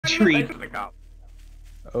retreat.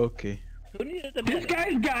 Okay. This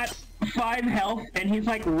guy's got 5 health, and he's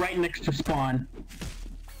like right next to spawn.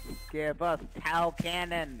 Give us Tau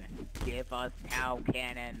Cannon! Give us Tau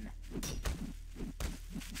Cannon!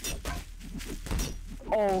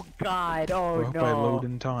 Oh god, oh I hope no! I load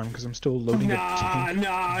in time, because I'm still loading a tank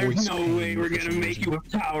There's voice no pain way we're for gonna some make reason. you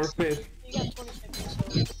a power fist. You got 20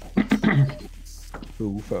 seconds.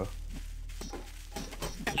 Oofa.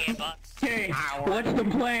 Give us Okay, power. what's the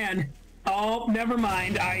plan? Oh, never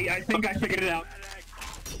mind. I think I figured it out.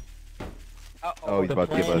 Oh, he's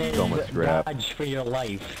about to give us so much scrap. Dodge for your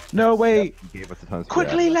life. No, wait! He gave us a ton of scrap.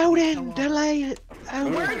 Quickly load in! Delay it! I'm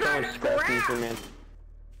Oh, gonna throw a scrap in for a minute.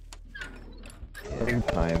 In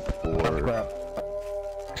time for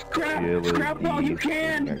Scrap all you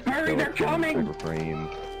can! Hurry, they're coming! Frame.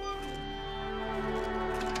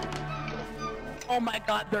 Oh my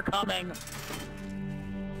god, they're coming!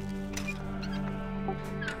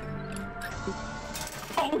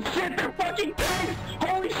 Oh shit, they're fucking tanks!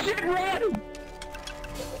 Holy shit, run!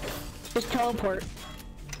 Just teleport.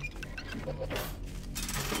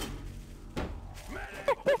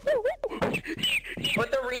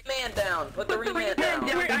 Put the remand down. Put the remand down.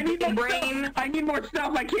 Wait, I need more brain. I need more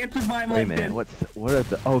stuff. I can't survive Wait a like minute, this. what are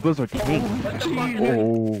the? Oh, those are tanks. Put the fucking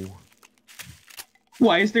Oh.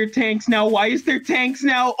 Why is there tanks now? Why is there tanks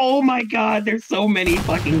now? Oh my god, there's so many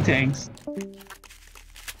fucking tanks.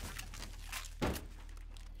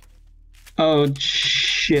 Oh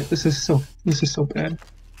shit, this is so bad.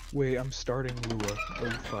 wait, I'm starting Lua. Oh,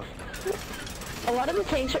 fuck. A lot of the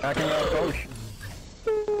tanks are.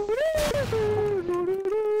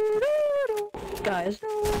 Guys.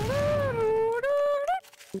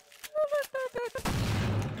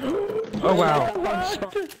 Oh, wow.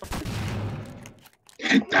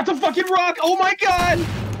 That's a fucking rock! Oh my god!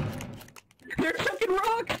 There's a fucking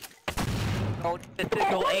rock! Go to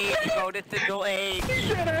signal age, go to signal age!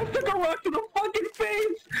 Shit, I took a rock to the fucking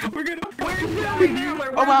face! We're gonna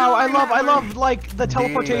die! Oh wow, I love, like, the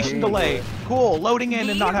teleportation delay. Cool, loading in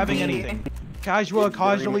and not having anything.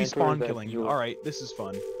 Casually spawn killing. Alright, this is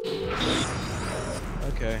fun.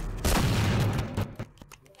 Okay.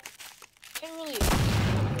 Can't really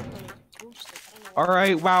boost it. I don't know.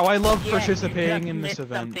 Alright, wow, I love Yeah, participating you in just this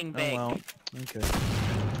missed event. something Oh big. well. Okay.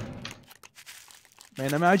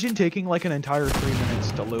 Man, imagine taking like an entire 3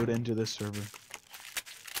 minutes to load into this server.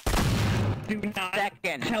 Do not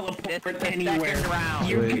Second. teleport This is the anywhere. second round.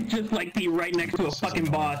 You Wait. could just like be right next to a fucking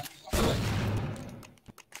boss.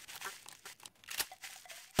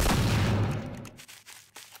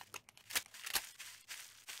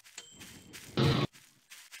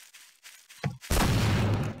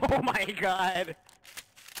 Oh my god!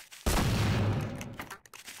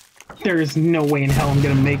 There is no way in hell I'm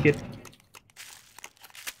gonna make it.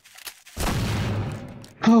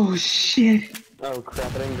 Oh shit. Oh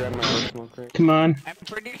crap, I didn't grab my arsenal crate. Come on. I'm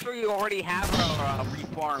pretty sure you already have a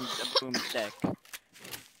reformed boomstick.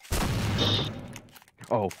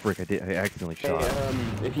 Oh frick! I accidentally Hey, shot.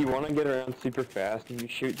 if you want to get around super fast, you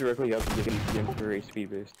shoot directly up and get an for a speed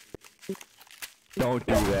boost. Don't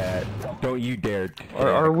do that. Don't you dare.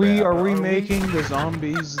 Are we making the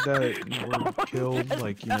zombies that were killed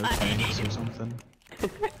like, you know, tanks or something?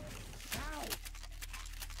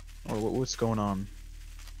 Or what's going on?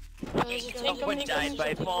 There's a tank Someone coming died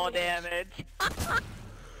by from fall damage.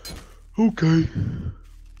 Okay.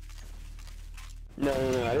 No,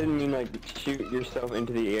 I didn't mean like shoot yourself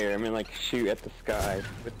into the air. I mean like shoot at the sky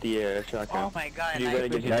with the shotgun. Oh my god, You gotta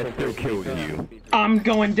get That your still first killed speed you. boost. I'm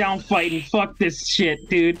going down fighting. Fuck this shit,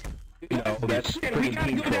 dude. No, that's Shit, we freaking gotta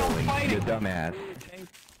team go down trolling. fighting. You dumbass.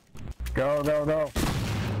 Go.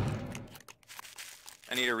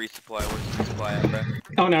 I need a resupply. Where's the resupply at, bro?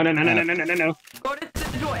 Oh no. Go to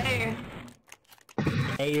signal A!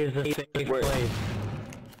 A is a safe place.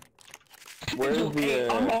 Where's the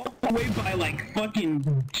I'm all the way by like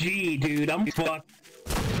fucking G, dude. I'm fucked.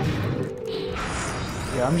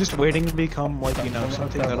 Yeah, I'm just waiting to become like, you know,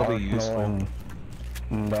 something that'll be useful.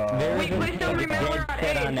 There's Please don't remember on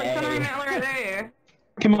A!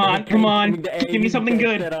 Come on. Give me something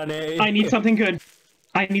good. I need something good.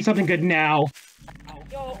 I need something good now.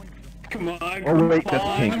 Yo, Come on. Oh wait, that's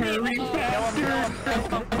come pink. on, hurry faster.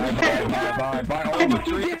 Bye. Oh, put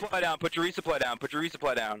your resupply down. Put your resupply down. Put your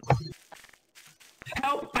resupply down.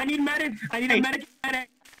 Help! I need medic. I need a medic.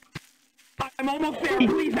 I'm almost there.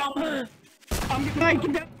 Please help. I'm gonna. I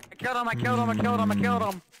killed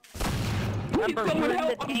him! Please, Remember, someone the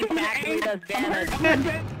help. I'm tank coming actually in. does damage. I'm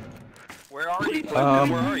dead. Where are you? Please, Where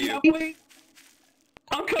are you? please.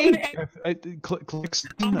 I'm coming. Click.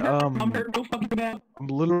 I'm hurt real fucking bad. I'm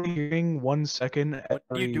literally hearing 1 second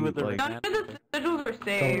every you do with the like None of the sigils are couple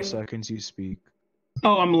saved. seconds you speak.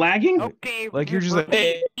 Oh, I'm lagging? Okay. Like you're just like,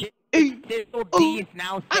 hey, hey, Sigil D is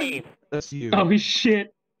now safe. that's you. Oh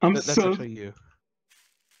shit. That's actually you.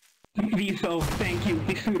 Viso, thank you.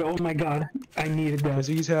 Visudo, oh my god. I needed that. Because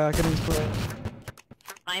he's hacking his play.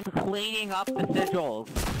 I'm cleaning up the sigils.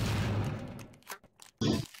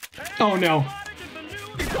 Oh no.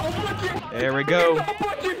 There we go.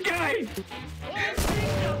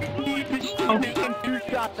 Oh, we can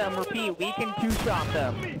two-shot them. Repeat, we can two-shot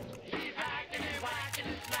them.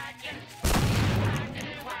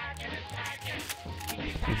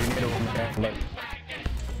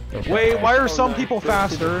 Wait, why are some people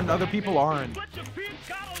faster and other people aren't?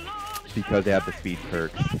 Because they have the speed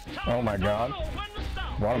perks. Oh my god.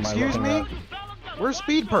 What am Excuse I me? looking Where's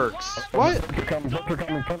speed perks? What? at? Come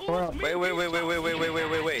around.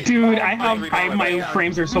 Wait. Dude, my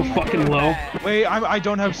frames are so fucking low. Wait, I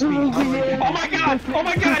don't have speed. Oh my god! Oh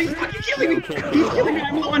my god! He's fucking killing me! He's killing me!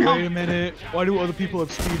 I'm low on Wait a health! minute. Why do other people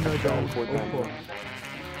have speed and I don't? Oh,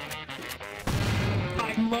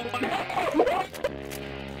 I'm low on health!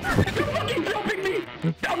 They're fucking jumping me!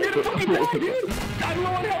 I'm gonna fucking die, dude! I'm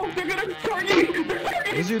low on health! They're gonna target me! They're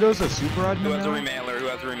targeting me! Is it also a super admin Who has a now? remailer? Who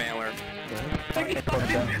has a remailer?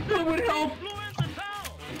 Someone help!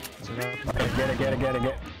 Get it. They're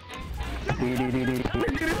gonna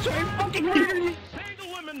try and fucking murder me!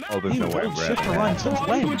 Oh, there's no way, Shit to Brad. run since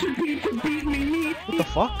when? Butcher pizza beat me! What the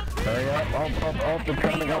fuck? Hurry up. Oh, they're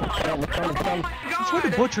coming up. Come. That's why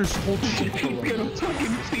the butchers hold shit for He's gonna them.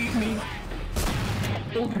 fucking beat me!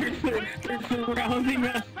 Oh, they're surrounding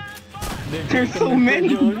us! There's so many!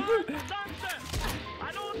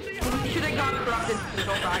 Should have gone corrupted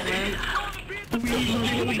sigil fragment. We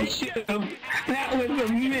really should have. That was a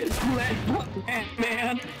misled plan,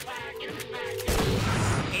 man.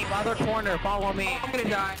 Aim other corner, follow me. I'm gonna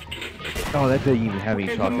die. Oh, that didn't even have any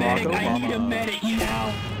There's a shots medic. on I need a medic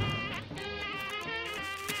now.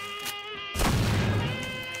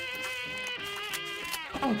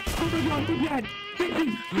 Oh my god, we're dead. Thank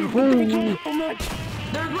you so much.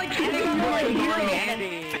 There's like 6 right here.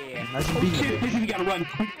 Andy. Imagine Oh being a shit, bitch. we gotta run.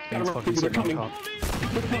 Thanks, Gotta run, fucking they're sitting on coming. top.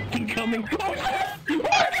 They're fucking coming.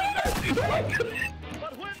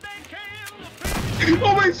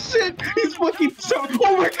 Oh my shit! He's fucking so.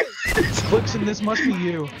 Oh my god! Clixon, this must be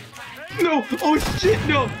you. No! Oh shit!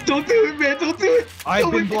 No! Don't do it, man! Don't do it! I've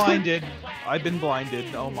Oh been my God. blinded. I've been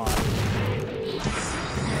blinded. Oh my.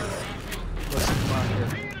 Listen, come on here.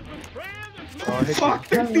 Oh, I hit Fuck!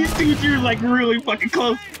 These dudes are like really fucking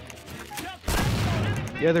close. you.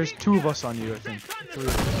 Yeah, there's 2 of us on you, I think. 3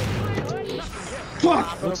 of us.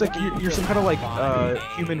 Fuck! Looks like you're some kind of like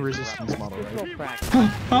human resistance model, right?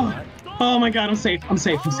 Oh my god! I'm safe! I'm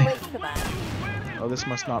safe! I'm safe! Oh, this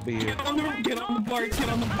must not be you. Get on the part! Get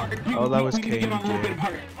on the part! Oh, that was We need to get on the Kane, open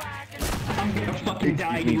part. I'm gonna fucking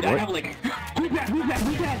die, dude. I have like. Who's that? Who's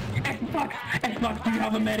that? Xbox! Xbox, do you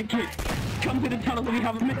have a medikit? Come to the tunnel, do we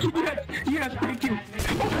have a medikit? Yes, thank you.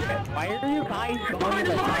 Why are you guys going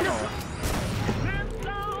to the tunnel?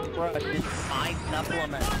 Bro, just my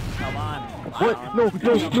supplement. Come on. What? No.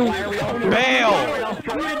 Bail!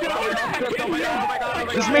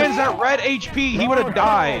 This man's at red HP. He would have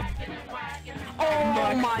died.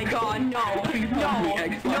 Oh my god, no. No,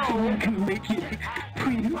 Xbox, you can make it.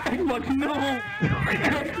 Please, Xbox, no.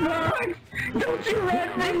 Xbox, don't you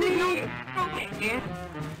red me. Okay.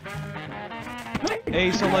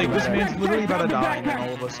 Hey, so like this man's literally about to die, and then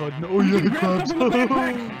all of a sudden, oh yeah, the crabs.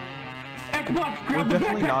 Xbox, grab We're the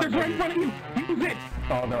definitely backpack, not they're right in ready. front of you. Use it.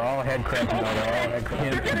 Oh, they're all head crabs now. They're all head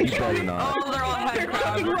crabs. You better not. Oh, they're all head They're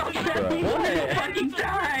fucking crabs. rock that me. I'm gonna fucking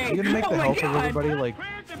die. You're gonna make the Oh my health of God. everybody like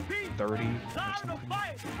 30 or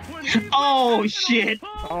something. Oh shit.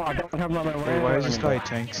 Oh, I don't have them on my way. Wait, why is this guy a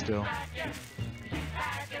tank still?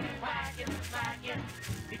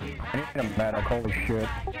 I need a medic, holy shit.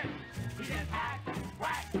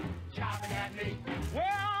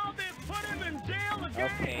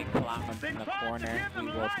 Okay, clowns in the corner. We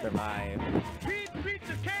will survive.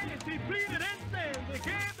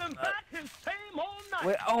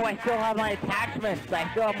 Wait, oh, I still have my attachments. I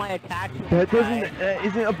still have my attachments. That guys.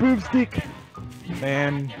 isn't a broomstick.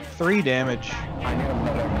 Man, 3 damage. I need a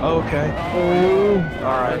medic. Okay. Oh.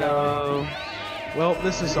 Alright. Well,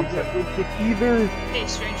 this is something. Broomstick either. Hey,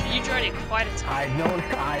 stranger, you tried it quite a I time. know.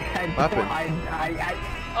 I Happened.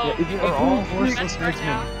 Oh, Yeah, isn't Are all a horseless that's right horsemen?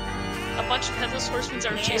 now. A bunch of headless horsemen are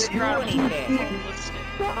Can't chasing do around. anything.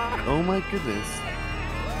 Oh my goodness.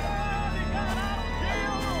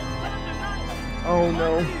 Oh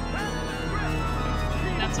no.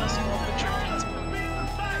 That's also a butcher pizza.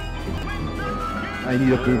 I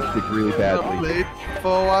need a boomstick really badly. Played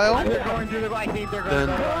for a while, They're going through the, I think they're going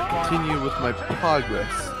then continue with my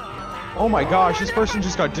progress. Oh my gosh, this person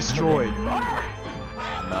just got destroyed.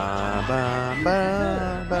 Ba, ba,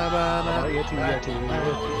 ba, ba, ba,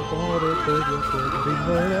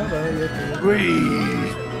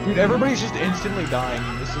 Breathe. Dude, everybody's just instantly dying.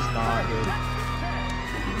 This is not good.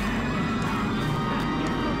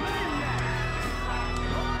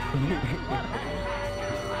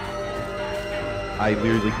 I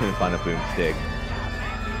literally couldn't find a boomstick.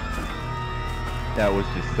 That was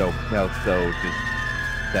so just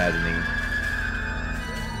saddening.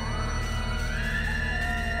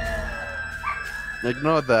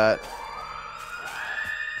 Ignore that.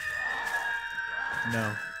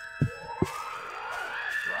 No.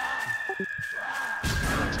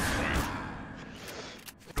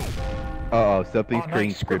 Uh-oh, something's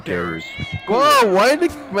creating script errors. Whoa, why the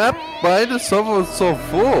map, why the server so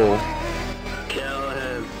full? Kill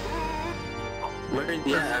him. Where is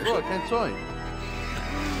Oh, I can't join.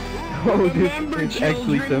 Oh, there's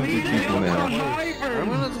actually some people now. I'm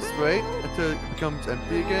gonna just wait until it becomes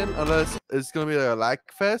empty again, unless it's gonna be like a lag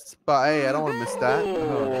fest, but hey, I don't wanna miss that.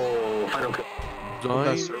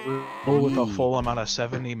 Join. With a full amount of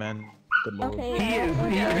 70 men. Good lord.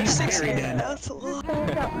 He's very dead.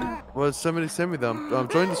 Well, somebody send me them.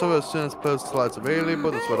 Join the server as soon as post slots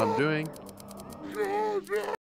available, that's what I'm doing.